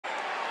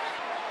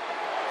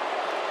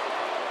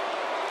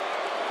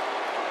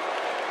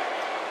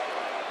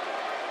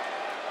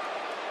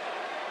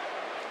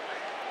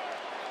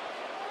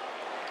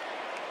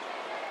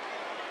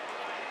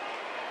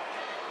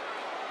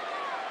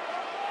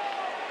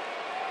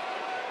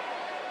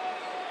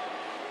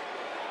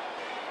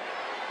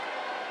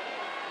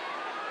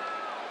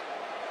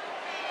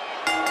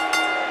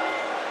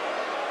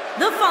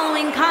The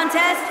following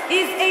contest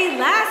is a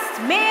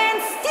last man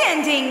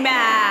standing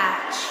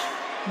match.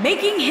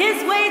 Making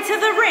his way to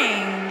the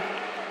ring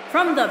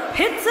from the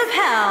pits of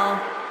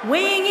hell,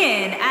 weighing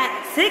in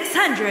at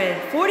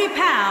 640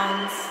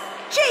 pounds,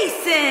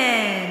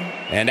 Jason.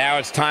 And now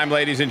it's time,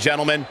 ladies and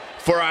gentlemen,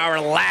 for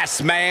our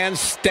last man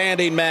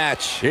standing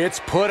match. It's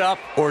put up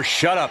or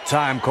shut up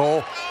time,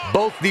 Cole.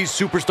 Both these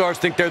superstars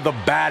think they're the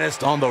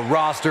baddest on the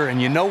roster,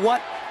 and you know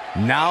what?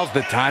 Now's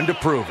the time to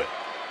prove it.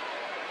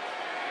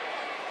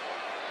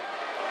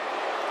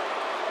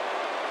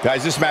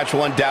 Guys, this match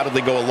will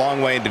undoubtedly go a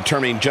long way in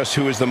determining just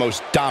who is the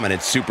most dominant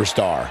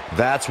superstar.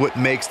 That's what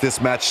makes this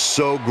match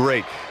so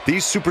great.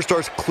 These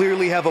superstars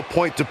clearly have a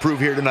point to prove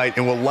here tonight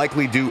and will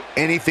likely do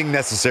anything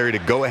necessary to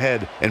go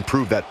ahead and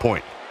prove that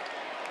point.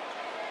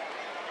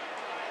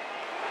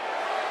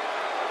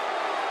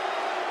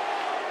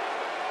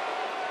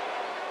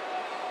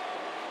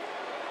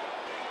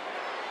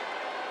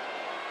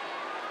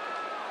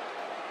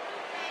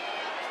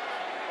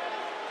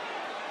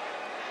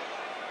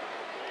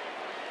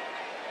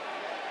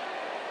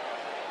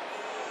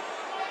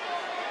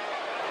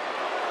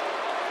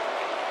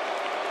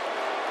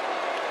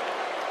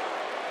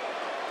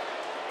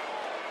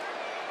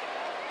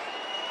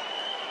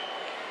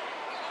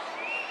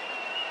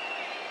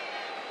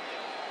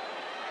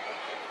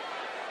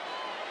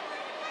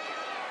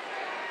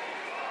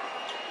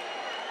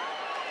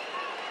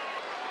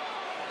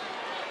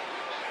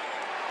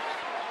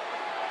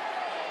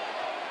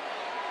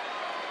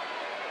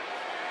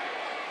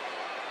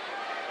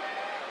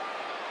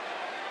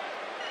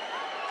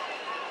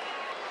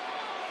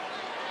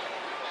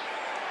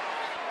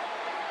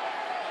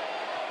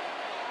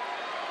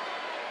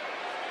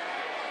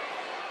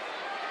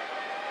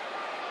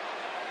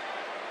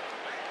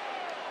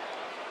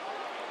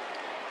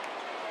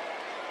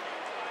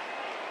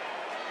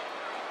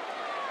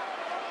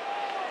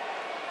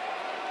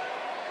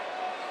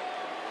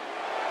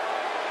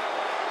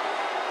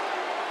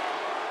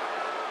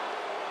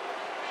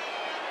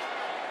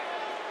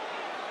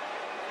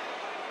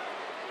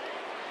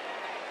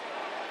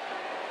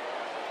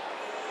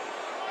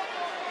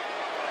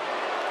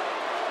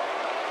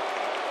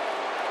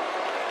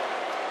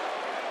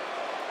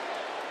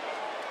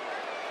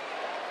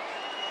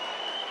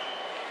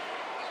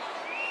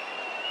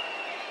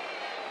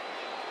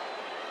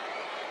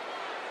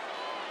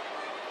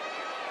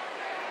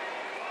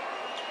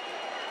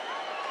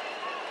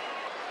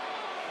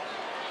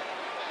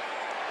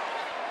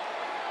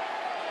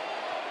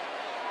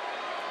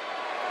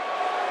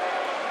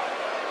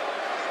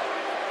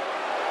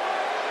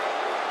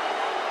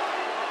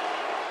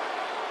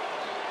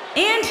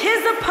 And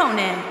his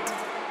opponent,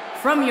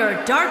 from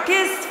your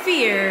darkest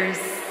fears,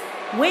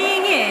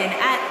 weighing in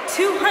at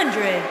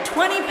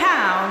 220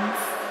 pounds,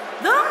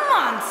 the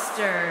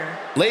Monster.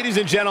 Ladies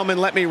and gentlemen,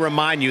 let me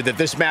remind you that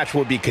this match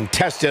will be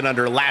contested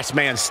under last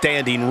man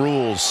standing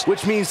rules.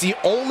 Which means the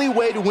only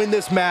way to win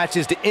this match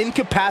is to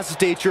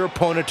incapacitate your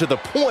opponent to the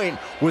point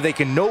where they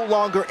can no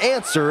longer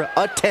answer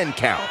a 10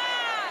 count.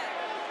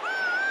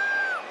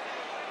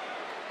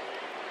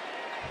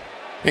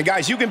 And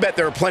guys, you can bet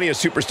there are plenty of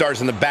superstars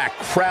in the back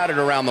crowded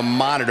around the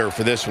monitor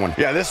for this one.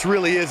 Yeah, this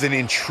really is an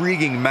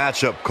intriguing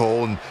matchup,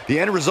 Cole, and the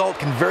end result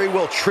can very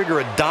well trigger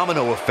a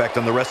domino effect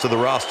on the rest of the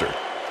roster.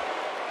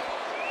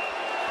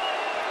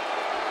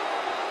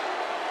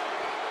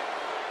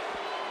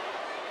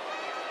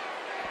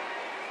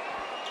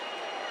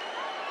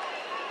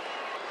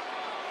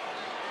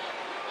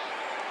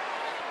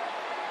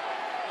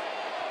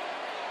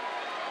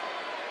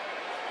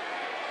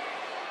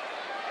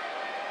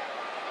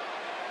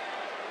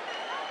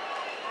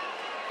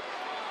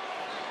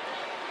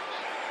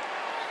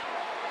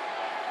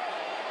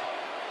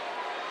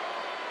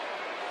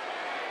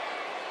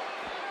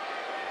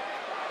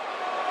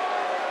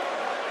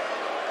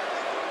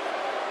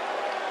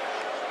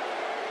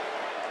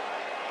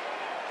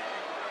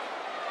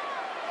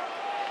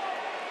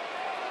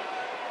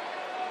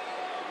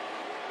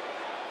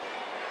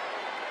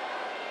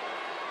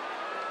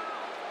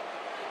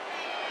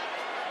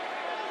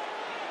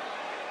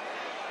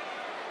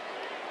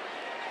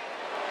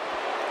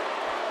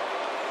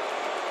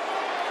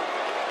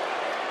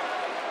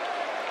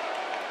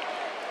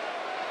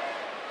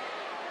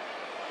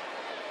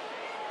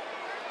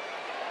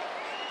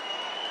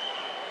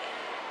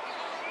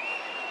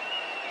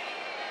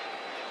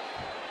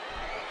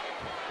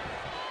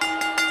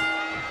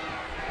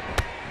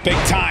 Big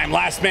time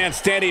last man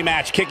standing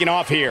match kicking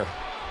off here.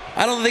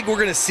 I don't think we're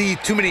going to see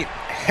too many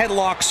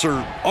headlocks or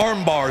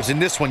arm bars in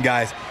this one,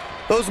 guys.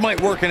 Those might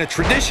work in a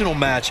traditional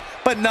match,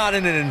 but not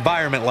in an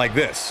environment like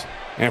this.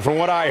 And from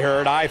what I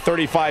heard,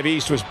 I-35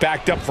 East was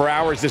backed up for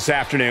hours this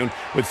afternoon,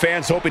 with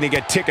fans hoping to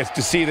get tickets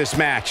to see this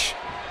match.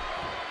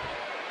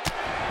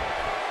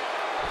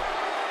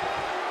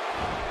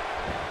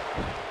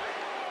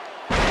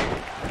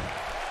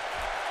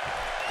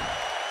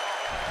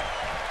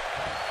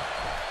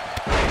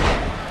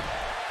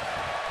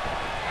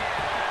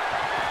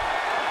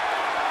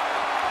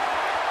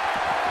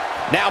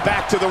 Now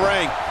back to the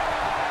ring.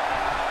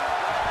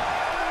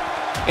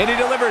 And he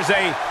delivers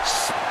a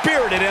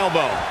spirited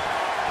elbow.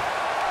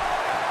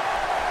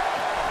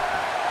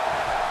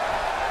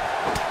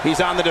 He's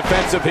on the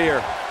defensive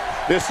here.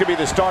 This could be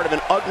the start of an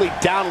ugly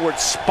downward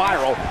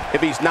spiral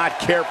if he's not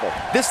careful.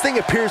 This thing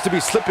appears to be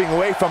slipping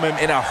away from him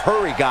in a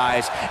hurry,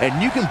 guys,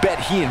 and you can bet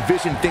he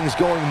envisioned things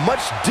going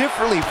much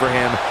differently for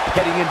him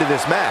heading into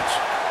this match.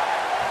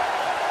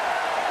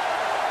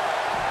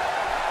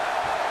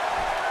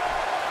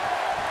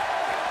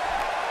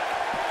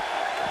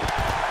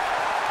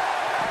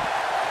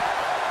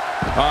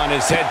 On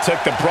his head,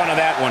 took the brunt of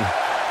that one.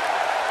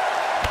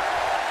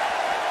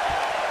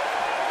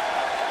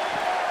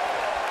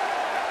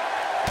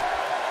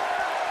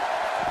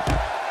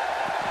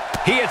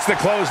 He hits the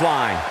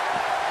clothesline.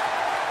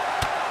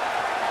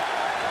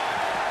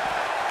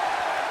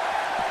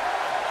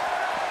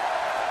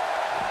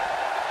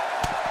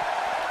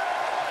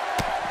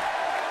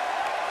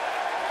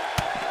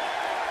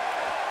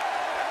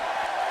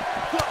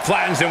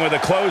 Flattens him with a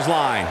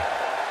clothesline.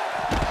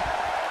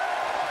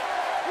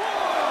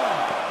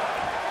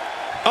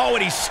 Oh,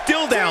 and he's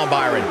still down,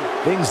 Byron.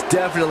 Things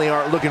definitely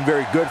aren't looking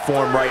very good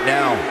for him right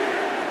now.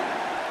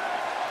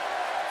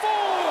 4,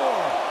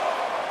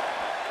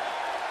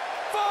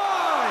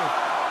 5,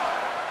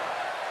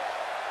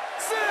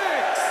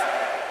 6,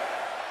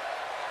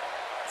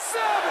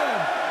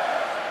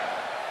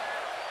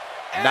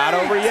 7. Not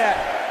over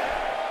yet.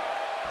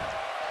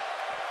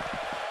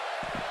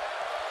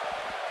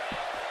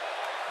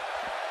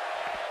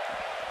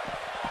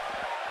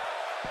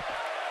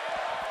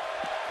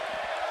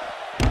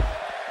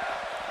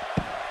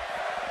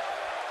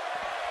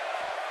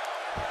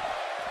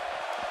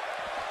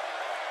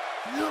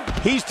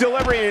 He's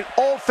delivering an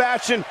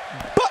old-fashioned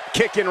butt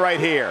kicking right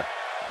here.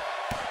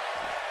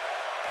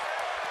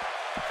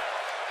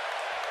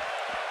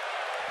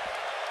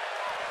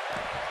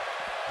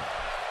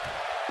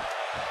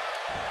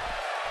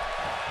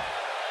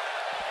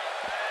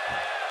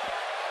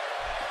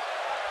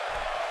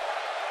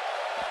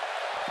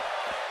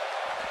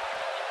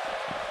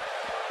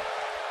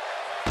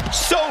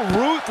 So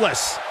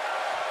ruthless.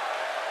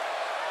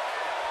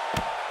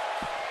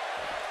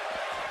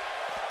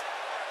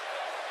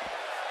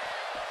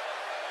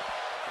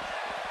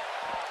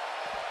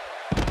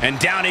 And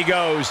down he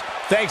goes,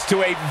 thanks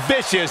to a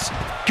vicious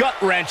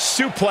gut-wrench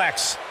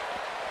suplex.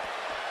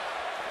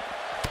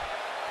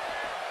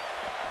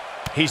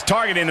 He's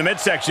targeting the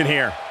midsection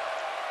here.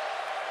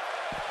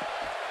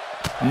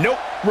 Nope,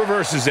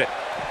 reverses it.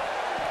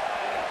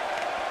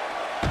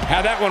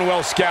 Had that one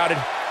well scouted.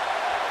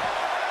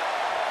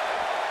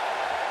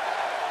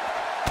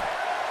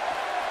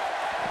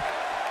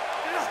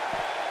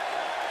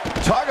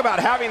 Talk about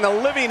having the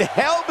living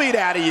hell beat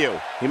out of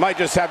you. He might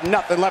just have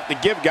nothing left to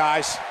give,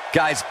 guys.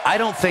 Guys, I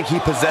don't think he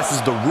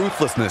possesses the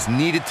ruthlessness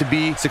needed to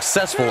be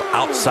successful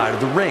outside of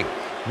the ring,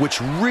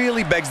 which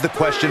really begs the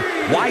question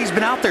why he's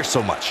been out there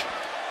so much.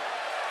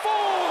 4,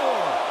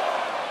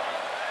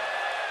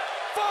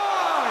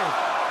 5,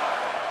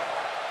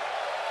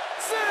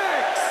 6,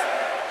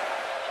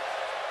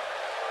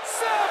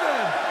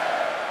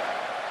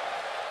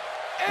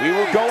 7. We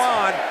will go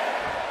on.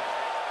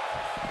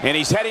 And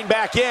he's heading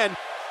back in.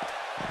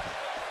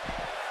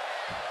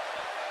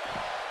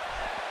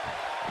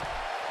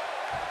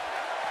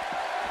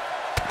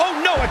 Oh,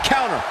 no, a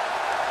counter.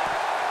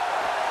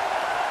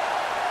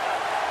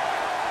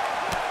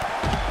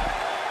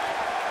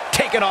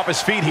 Taken off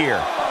his feet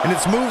here. And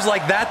it's moves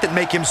like that that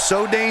make him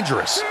so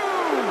dangerous. 2, 3,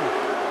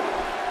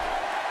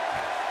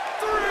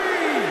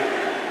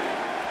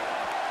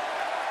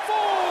 4,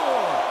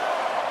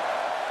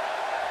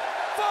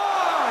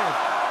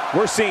 5.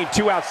 We're seeing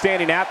two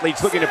outstanding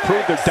athletes looking to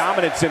prove their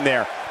dominance in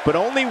there, but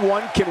only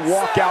one can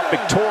walk out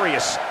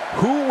victorious.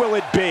 Who will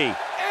it be?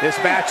 This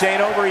match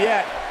ain't over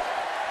yet.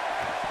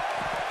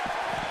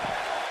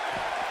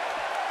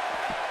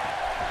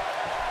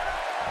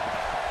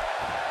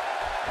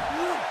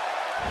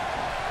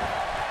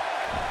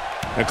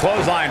 The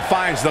clothesline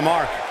finds the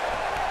mark.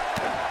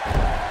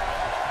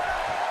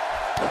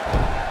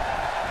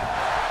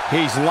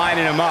 He's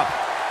lining him up.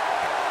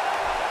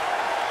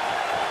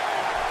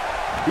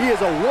 He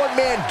is a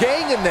one-man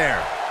gang in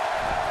there.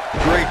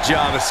 Great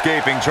job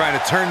escaping, trying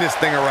to turn this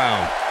thing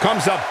around.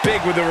 Comes up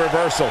big with the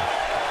reversal.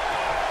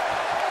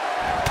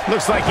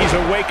 Looks like he's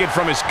awakened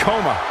from his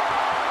coma.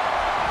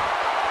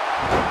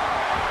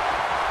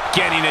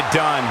 Getting it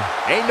done.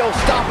 Ain't no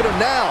stopping him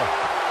now.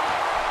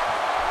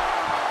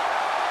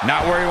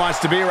 Not where he wants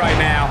to be right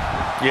now.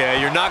 Yeah,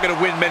 you're not going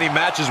to win many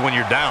matches when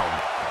you're down.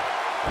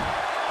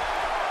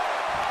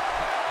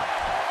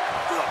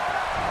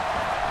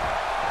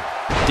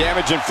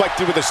 Damage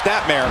inflicted with a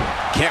snapmare.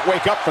 Can't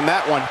wake up from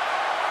that one.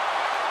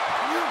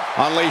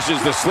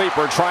 Unleashes the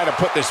sleeper, trying to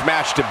put this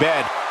match to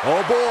bed. Oh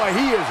boy,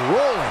 he is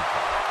rolling.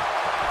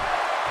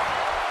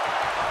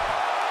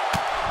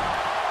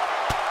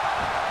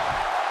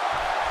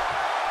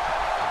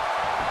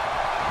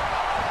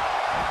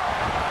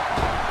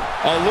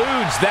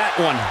 Eludes that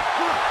one.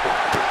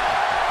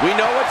 We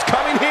know what's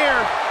coming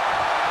here.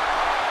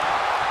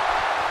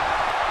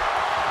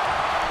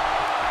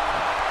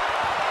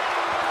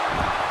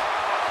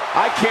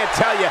 I can't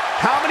tell you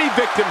how many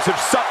victims have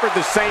suffered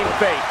the same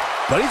fate.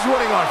 But he's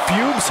running on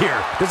fumes here.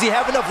 Does he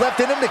have enough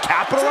left in him to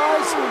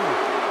capitalize? 2,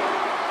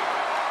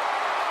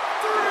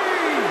 3,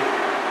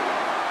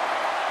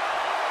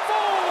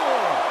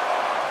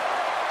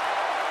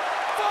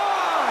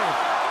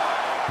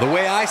 4, 5, The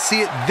way I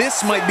see it,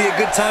 this might be a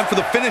good time for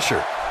the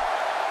finisher. 7,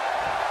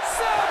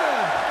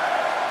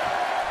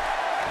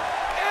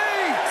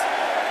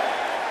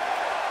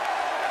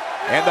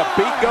 8. And the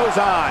beat goes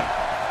on.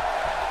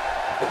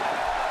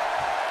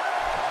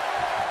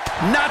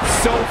 Not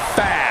so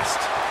fast.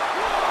 1,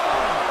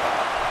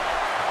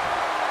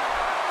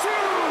 2,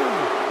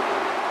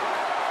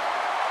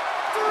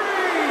 3,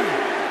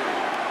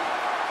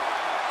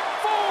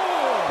 4,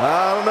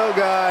 I don't know,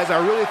 guys. I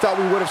really thought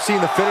we would have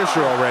seen the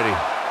finisher already. 6,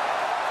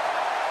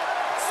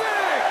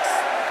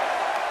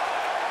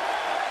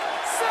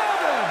 7,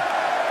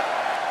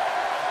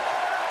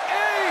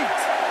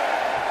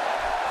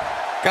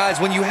 8. Guys,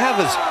 when you have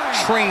as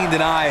trained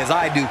an eye as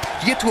I do, you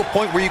get to a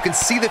point where you can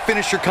see the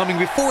finisher coming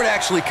before it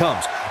actually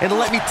comes. And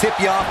let me tip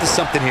you off to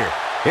something here.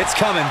 It's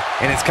coming,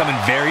 and it's coming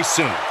very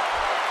soon.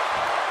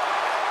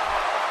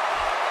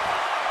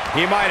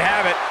 He might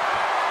have it.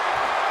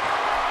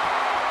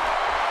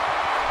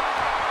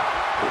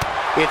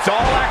 It's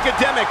all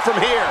academic from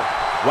here.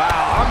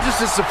 Wow, I'm just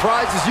as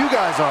surprised as you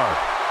guys are.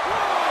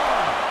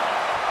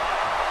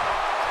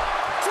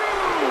 1, 2,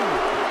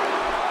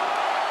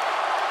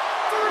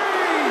 3,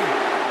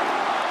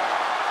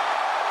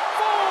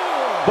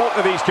 4. Both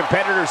of these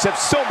competitors have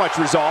so much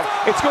resolve,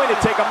 it's going to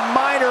take a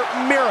minor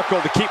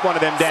miracle to keep one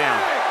of them down.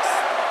 6,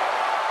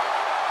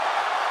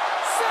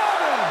 7,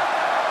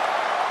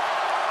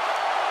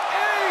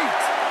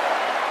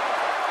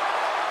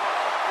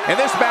 8. And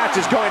this match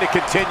is going to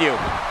continue.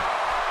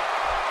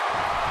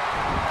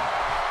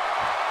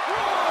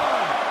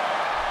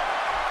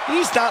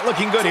 He's not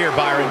looking good here,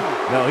 Byron.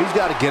 No, he's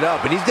got to get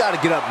up, and he's got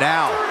to get up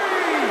now. 3,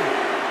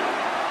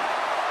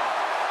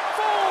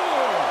 4,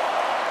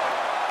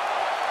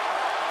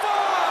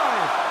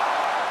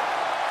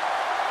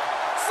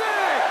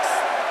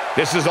 5, 6.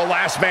 This is a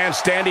last man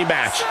standing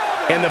match,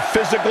 and the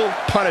physical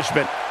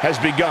punishment has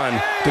begun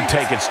to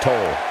take its toll.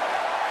 9,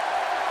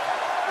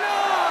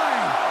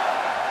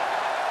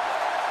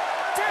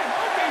 10.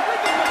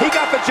 Okay, He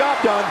got the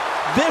job done.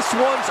 This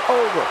one's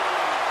over.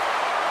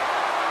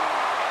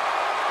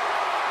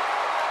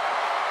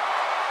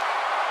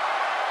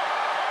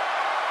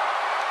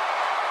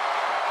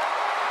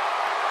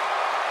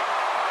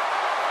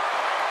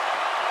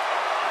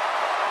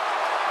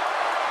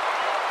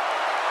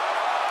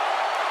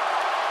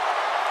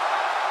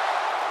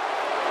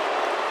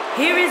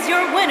 Here is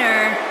your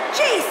winner,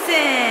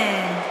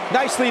 Jason.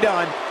 Nicely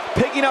done,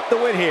 picking up the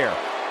win here.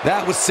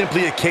 That was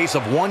simply a case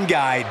of one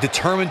guy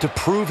determined to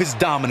prove his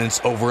dominance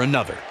over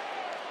another.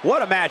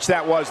 What a match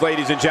that was,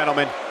 ladies and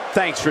gentlemen.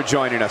 Thanks for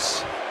joining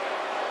us.